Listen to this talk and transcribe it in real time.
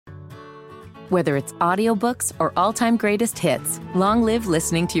Whether it's audiobooks or all-time greatest hits, long live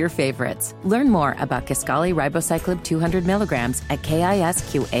listening to your favorites. Learn more about Kisqali Ribociclib 200 milligrams at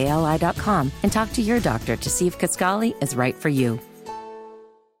KISQALI.com and talk to your doctor to see if Kisqali is right for you.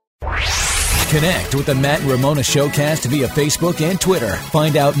 Connect with the Matt and Ramona Showcast via Facebook and Twitter.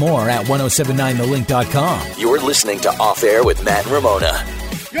 Find out more at 1079thelink.com. You're listening to Off Air with Matt and Ramona.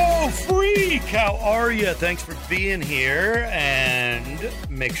 Yo, Freak! How are you? Thanks for being here. And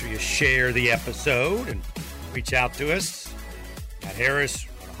make sure you share the episode and reach out to us. Matt Harris,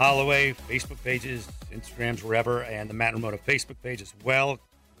 Holloway, Facebook pages, Instagrams, wherever, and the Matt and Ramona Facebook page as well.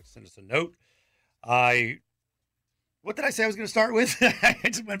 Send us a note. What did I say I was going to start with? I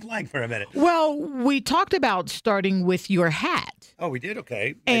just went blank for a minute. Well, we talked about starting with your hat. Oh, we did?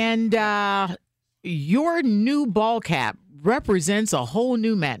 Okay. And your new ball cap represents a whole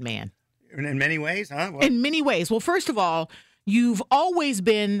new Matt Man. In many ways, huh? What? In many ways. Well, first of all, you've always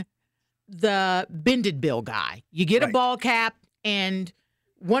been the bended bill guy. You get a ball cap, and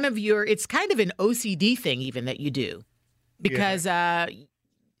it's kind of an OCD thing even that you do. Because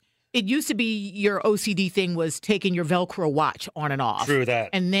it used to be your OCD thing was taking your Velcro watch on and off. True that.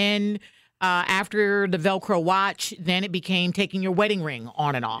 And then after the Velcro watch, then it became taking your wedding ring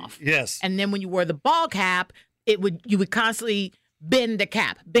on and off. Yes. And then when you wore the ball cap, you would constantly bend the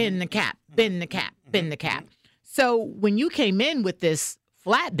cap, bend the cap, bend the cap, bend the cap. So when you came in with this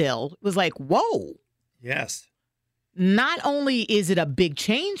flat bill, it was like, whoa. Yes. Not only is it a big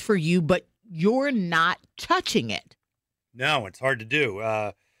change for you, but you're not touching it. No, it's hard to do.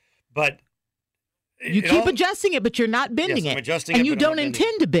 But you keep adjusting it, but you're not bending I'm it. adjusting and it, you but I'm don't not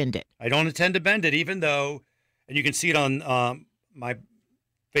intend to bend it. I don't intend to bend it, even though, and you can see it on my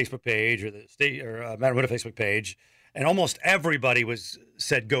Facebook page or the state or Matt Ramona Facebook page, and almost everybody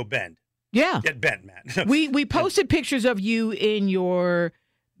said go bend. Yeah, get bent, Matt. we posted pictures of you in your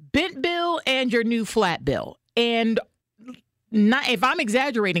bent bill and your new flat bill, and if I'm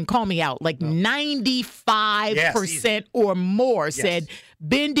exaggerating, call me out. Like 95% or more said,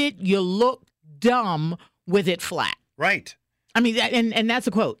 bend it, you look dumb with it flat. Right. I mean, and that's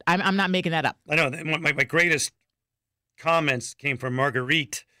a quote. I'm not making that up. I know. My greatest comments came from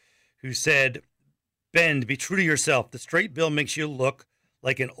Marguerite, who said, bend, be true to yourself. The straight bill makes you look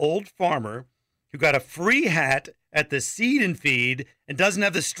like an old farmer who got a free hat at the seed and feed and doesn't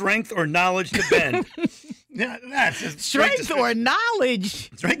have the strength or knowledge to bend. Yeah, that's just strength or knowledge.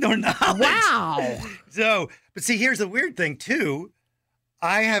 Strength or knowledge. Wow. But see, here's the weird thing too.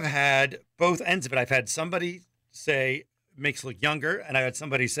 I have had both ends of it. I've had somebody say makes you look younger, and I had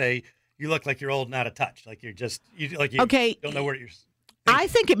somebody say you look like you're old and out of touch, like you don't know where you're. I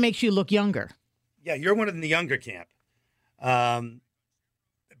think it makes you look younger. Yeah, you're one in the younger camp,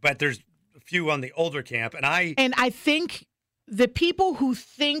 but there's a few on the older camp, and I think the people who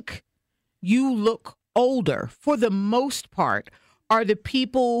think you look older, for the most part, are the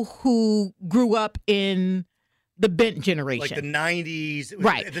people who grew up in the bent generation. Like the 90s.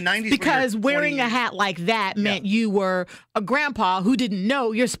 Right. The 90s. Because wearing a hat like that meant you were a grandpa who didn't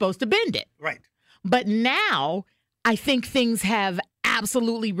know you're supposed to bend it. Right. But now, I think things have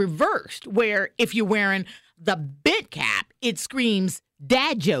absolutely reversed, where if you're wearing the bent cap, it screams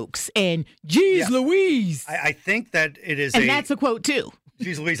dad jokes and geez Louise. I think that it is and that's a quote too.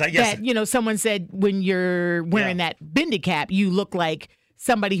 Geez Louise, I guess. That, someone said when you're wearing that bended cap, you look like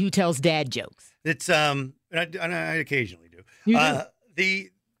somebody who tells dad jokes. It's, and I occasionally do. You do.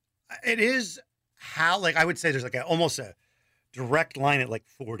 It is how, like, I would say there's like almost a direct line at like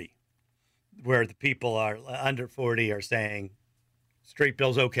 40, where the people are under 40 are saying straight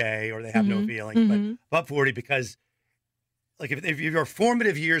bill's okay, or they have no feelings, but above 40, because like if your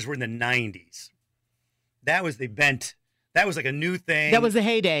formative years were in the 90s, that was the bent. That was like a new thing. That was a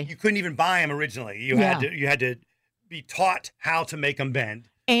heyday. You couldn't even buy them originally. You had to be taught how to make them bend.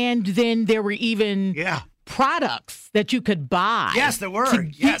 And then there were even products that you could buy. Yes, there were.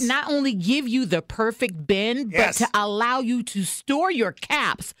 To not only give you the perfect bend, but to allow you to store your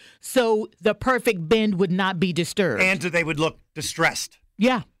caps so the perfect bend would not be disturbed. And they would look distressed.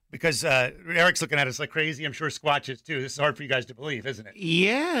 Yeah. Because Eric's looking at us like crazy. I'm sure Squatch is too. This is hard for you guys to believe, isn't it?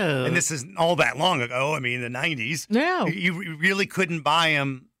 Yeah. And this isn't all that long ago. I mean, the 90s. No. You really couldn't buy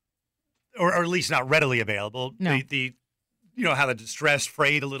them, or at least not readily available. No. You know how the distress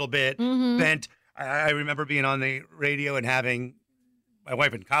frayed a little bit, bent. I remember being on the radio and having my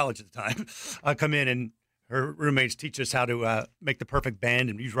wife in college at the time come in, and her roommates teach us how to make the perfect bend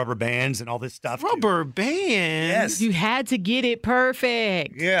and use rubber bands and all this stuff. Rubber bands? Yes. You had to get it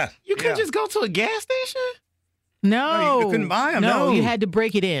perfect. Yeah. You couldn't just go to a gas station? No. You couldn't buy them. No, you had to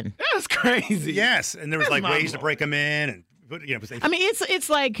break it in. That's crazy. Yes, and there was That's like my ways to fault. break them in, and I mean, it's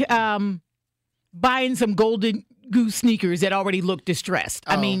like buying some Golden Goose sneakers that already look distressed.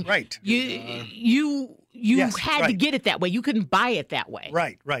 I mean, right. You Yes, had to get it that way. You couldn't buy it that way.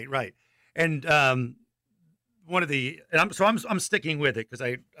 Right. And one of the, and I'm sticking with it because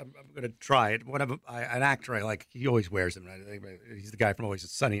I'm going to try it. One of an actor I like, he always wears them. I think he's the guy from Always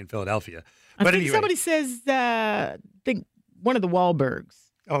Sunny in Philadelphia. I think somebody says, I think one of the Wahlbergs.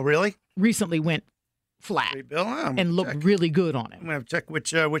 Oh, really? Recently went flat and looked really good on I'm it. going to check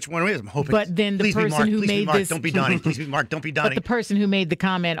which one it is. I'm hoping. But then the person who made this, don't be Donnie. Please be Mark. Don't be Donnie. But the person who made the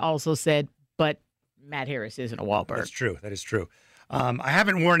comment also said, "But Matt Harris isn't a Wahlberg." That's true. That is true. I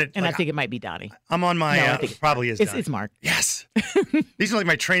haven't worn it, and I think it might be Donnie. I'm on my. No, I think it probably is. It's Mark. Yes. These are like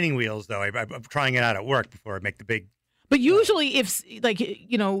my training wheels, though. I'm trying it out at work before I make the big. But usually, if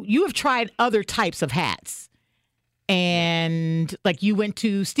you have tried other types of hats, and like you went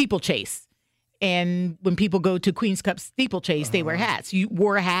to steeplechase. And when people go to Queen's Cup steeplechase, they wear hats. You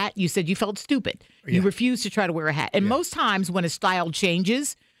wore a hat. You said you felt stupid. You refused to try to wear a hat. And most times when a style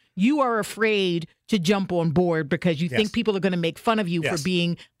changes, you are afraid to jump on board because you think people are going to make fun of you for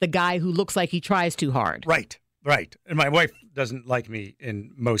being the guy who looks like he tries too hard. Right. And my wife doesn't like me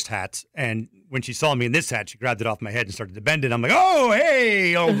in most hats. And when she saw me in this hat, she grabbed it off my head and started to bend it. I'm like, oh,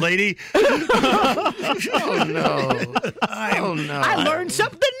 hey, old lady. Oh, no. I learned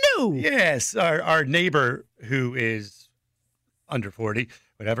something new. Yes. Our neighbor who is under 40,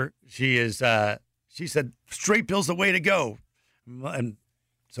 whatever, she said, straight bill's the way to go. And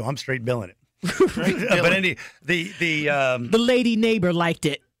so I'm straight billing it. But the lady neighbor liked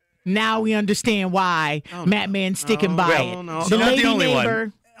it. Now we understand why Matt Man's sticking by it. No. The Not lady the only neighbor,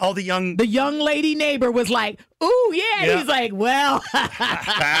 one. All the young lady neighbor was like, "Ooh, yeah." He's like, "Well,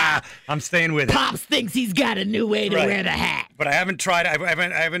 I'm staying with it." Pops thinks he's got a new way to wear the hat. But I haven't tried. I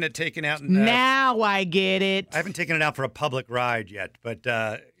haven't taken out. Now I get it. I haven't taken it out for a public ride yet. But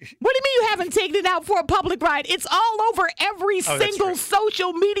what do you mean you haven't taken it out for a public ride? It's all over every single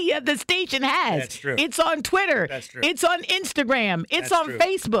social media the station has. That's true. It's on Twitter. That's true. It's on Instagram. It's on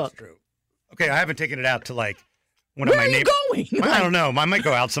Facebook. That's true. Okay, I haven't taken it out to like one Where of my are you neighbors. going? I don't know. I might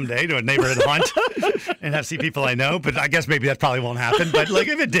go out someday to a neighborhood hunt and see people I know. But I guess maybe that probably won't happen. But like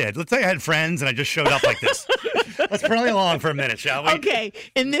if it did, let's say I had friends and I just showed up like this. Let's play along for a minute, shall we? Okay.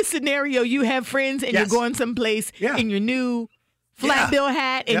 In this scenario, you have friends and you're going someplace in your new flat bill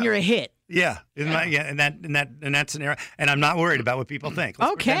hat and you're a hit. Yeah, in that scenario, and I'm not worried about what people think.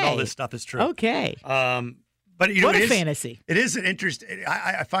 Let's pretend all this stuff is true. Okay. But what a fantasy! It is an interest.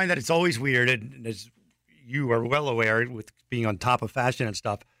 I find that it's always weird, and as you are well aware, with being on top of fashion and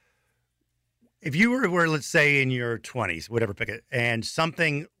stuff. If you were let's say in your 20s, whatever, pick it, and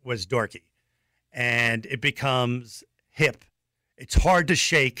something was dorky, and it becomes hip, it's hard to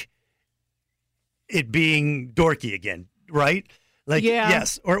shake it being dorky again, right? Like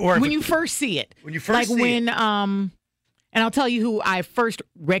yes, or when you first see it, and I'll tell you who I first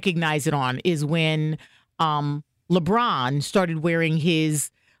recognized it on is when LeBron started wearing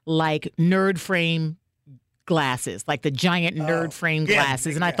his like nerd frame glasses, like the giant nerd frame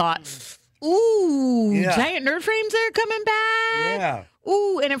glasses, and I thought, ooh, giant nerd frames are coming back. Yeah.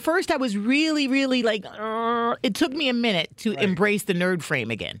 Ooh, and at first I was really, really like, it took me a minute to embrace the nerd frame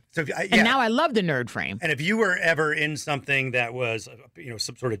again. So, and now I love the nerd frame. And if you were ever in something that was,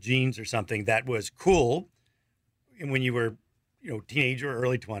 some sort of jeans or something that was cool, and when you were, teenager or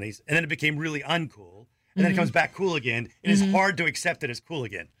early 20s, and then it became really uncool, and then it comes back cool again, it is hard to accept it as cool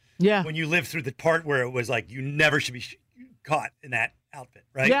again. Yeah. When you live through the part where it was like, you never should be caught in that outfit,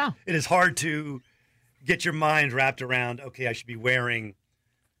 right? Yeah. It is hard to get your mind wrapped around, okay, I should be wearing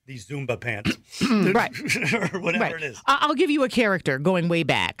these Zumba pants. Right. Or whatever it is. I'll give you a character going way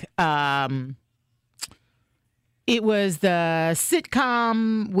back. It was the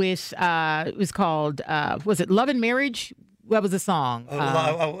sitcom with, it was called, was it Love and Marriage? What was the song?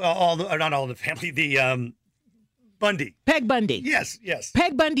 Not All in the Family, the Bundy. Peg Bundy. Yes.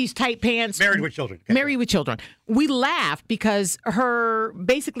 Peg Bundy's tight pants. Married with Children. Okay. Married with Children. We laughed because her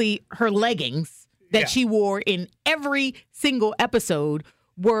leggings that she wore in every single episode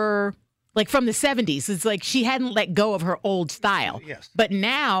were like from the 70s. It's like she hadn't let go of her old style. Yes. But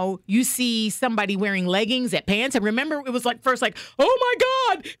now you see somebody wearing leggings at pants. And remember, it was like first like, oh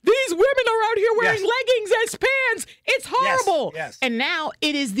my God, these women are out here wearing leggings as pants. It's horrible. Yes. And now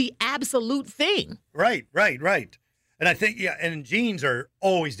it is the absolute thing. Right. And I think, and jeans are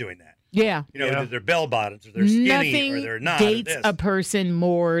always doing that. Yeah. They're bell bottoms or they're skinny Nothing or they're not. dates a person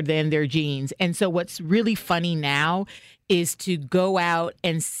more than their jeans. And so what's really funny now is to go out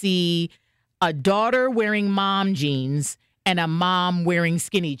and see a daughter wearing mom jeans and a mom wearing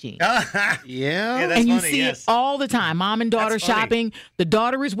skinny jeans. Yeah, Yeah. that's And you funny, see yes. it all the time. Mom and daughter That's funny. shopping. The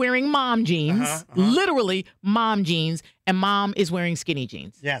daughter is wearing mom jeans, literally mom jeans, and mom is wearing skinny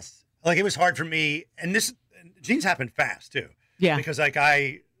jeans. Yes. Like it was hard for me, and jeans happen fast too. Yeah. Because like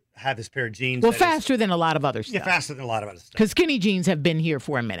I have this pair of jeans. Well, that is- faster than a lot of other Yeah, stuff. faster than a lot of other stuff. Because skinny jeans have been here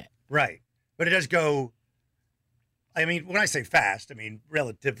for a minute. Right. But it does go, I mean, when I say fast, I mean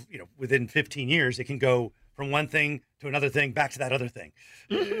relative, within 15 years, it can go from one thing to another thing, back to that other thing.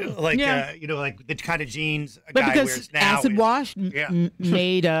 Like, Yeah. like the kind of jeans a But guy because wears now. acid is- wash Yeah.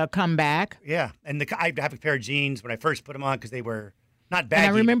 made a comeback. Yeah. And I have a pair of jeans when I first put them on because they were not baggy.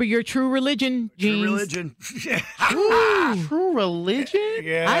 And I remember your True Religion jeans. True Religion. True religion?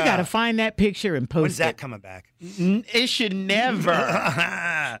 Yeah. I got to find that picture and post When's that it. coming back? It should never.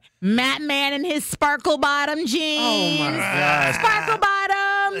 Matt Man and his sparkle bottom jeans. Oh, my God. Sparkle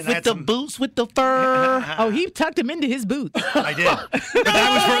bottoms. With the boots, with the fur. Oh, he tucked him into his boots. I did. But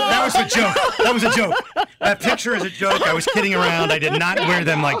that was a joke. That was a joke. That picture is a joke. I was kidding around. I did not wear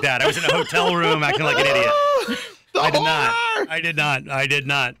them like that. I was in a hotel room acting like an idiot. I did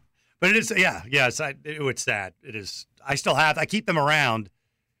not. But it is, yes. It's sad. It is. I still have. I keep them around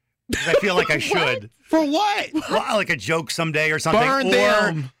because I feel like I should. For what? Well, like a joke someday or something. Burn or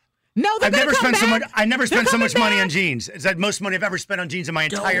them. No, they're I've never gonna come spent so much. back. I never spent They're so much coming money back. on jeans. It's the most money I've ever spent on jeans in my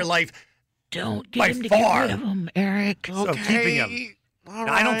entire life. Don't get by him to far. get rid of them, Eric. So keeping them. All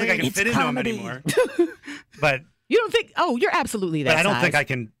Now, I don't think I can It's fit into them comedy. anymore. But You don't think? Oh, you're absolutely that I don't size. think I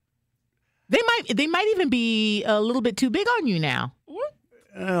can. They might even be a little bit too big on you now.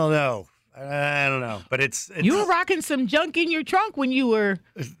 I don't know. But it's You were rocking some junk in your trunk when you were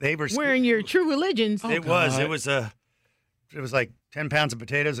they were wearing your True Religions. It was like 10 pounds of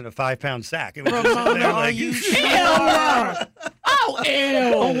potatoes in a 5-pound sack. It was just Ramona, sitting there are like, you Ew. sure? Oh,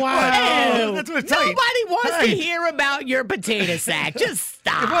 ew. Oh, wow. Ew. That's what's tight. Nobody wants to Tight. hear about your potato sack. Just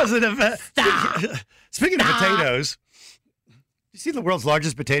stop. It wasn't a. Stop. Speaking of Stop. potatoes, you see the world's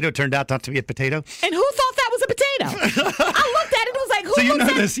largest potato turned out not to be a potato. And who thought that was a potato? I looked at it and was like, who So you looks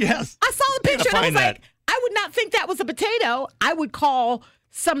know at this, yes. I saw the You gotta picture and I was find like, that. I would not think that was a potato. I would call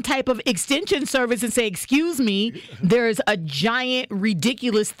some type of extension service and say, excuse me, there's a giant,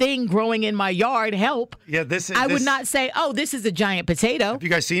 ridiculous thing growing in my yard. Help. Yeah, this is. I would not say, oh, this is a giant potato. Have you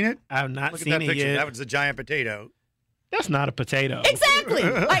guys seen it? I've not Look at seen that it picture. yet. That was a giant potato. That's not a potato. Exactly.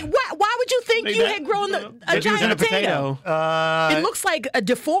 Like, why would you think you had grown a That giant isn't a potato? Uh, It looks like a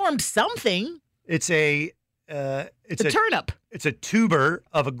deformed something. it's a. It's A turnip. It's a tuber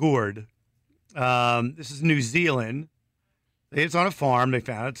of a gourd. This is New Zealand. It's on a farm. They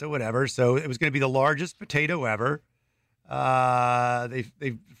found it, so whatever. So it was going to be the largest potato ever. They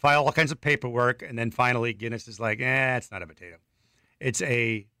file all kinds of paperwork, and then finally Guinness is like, it's not a potato. It's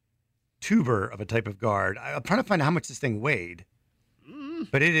a tuber of a type of gourd. I'm trying to find out how much this thing weighed,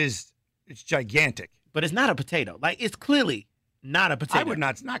 but it's gigantic. But it's not a potato. Like, it's clearly not a potato. I would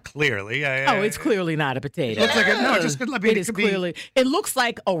not clearly. Oh, it's clearly not a potato. It looks like no. It just could be. It is clearly. It looks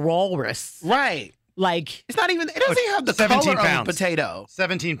like a walrus. Right. Like It's not even, it doesn't even have the 17 color of a pounds. potato.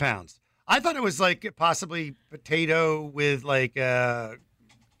 17 pounds. I thought it was like possibly potato with like.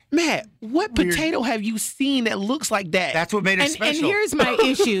 Matt, what Weird. potato have you seen that looks like that? That's what made it and special. here's my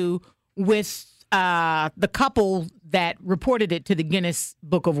issue with the couple that reported it to the Guinness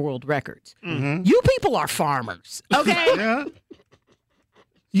Book of World Records. Mhm. You people are farmers, okay? Yeah.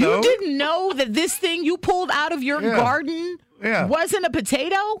 You So? didn't know that this thing you pulled out of your Yeah. garden Yeah. wasn't a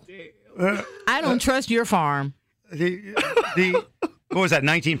potato? I don't trust your farm. The what was that?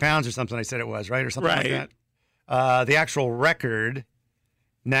 19 pounds or something? I said it was right or something like Right. that. The actual record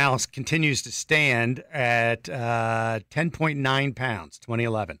now continues to stand at 10.9 pounds.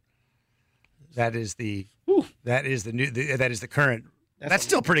 2011. That is the current. That's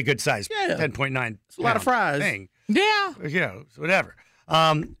still pretty good size. Yeah. 10.9. It's a lot of fries. Thing. Yeah. Yeah, so whatever.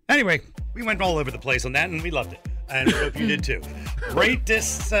 Anyway, we went all over the place on that, and we loved it. And I hope you did too. Rate this.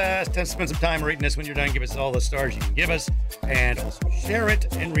 Spend some time rating this when you're done. Give us all the stars you can give us. And also share it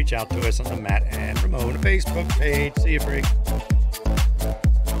and reach out to us on the Matt and Ramona Facebook page. See you, Freak.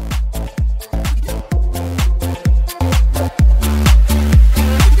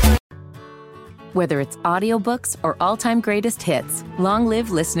 Whether it's audiobooks or all-time greatest hits, long live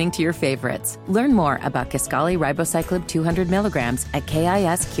listening to your favorites. Learn more about Kisqali Ribociclib 200 milligrams at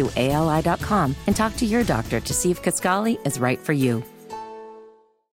KISQALI.com and talk to your doctor to see if Kisqali is right for you.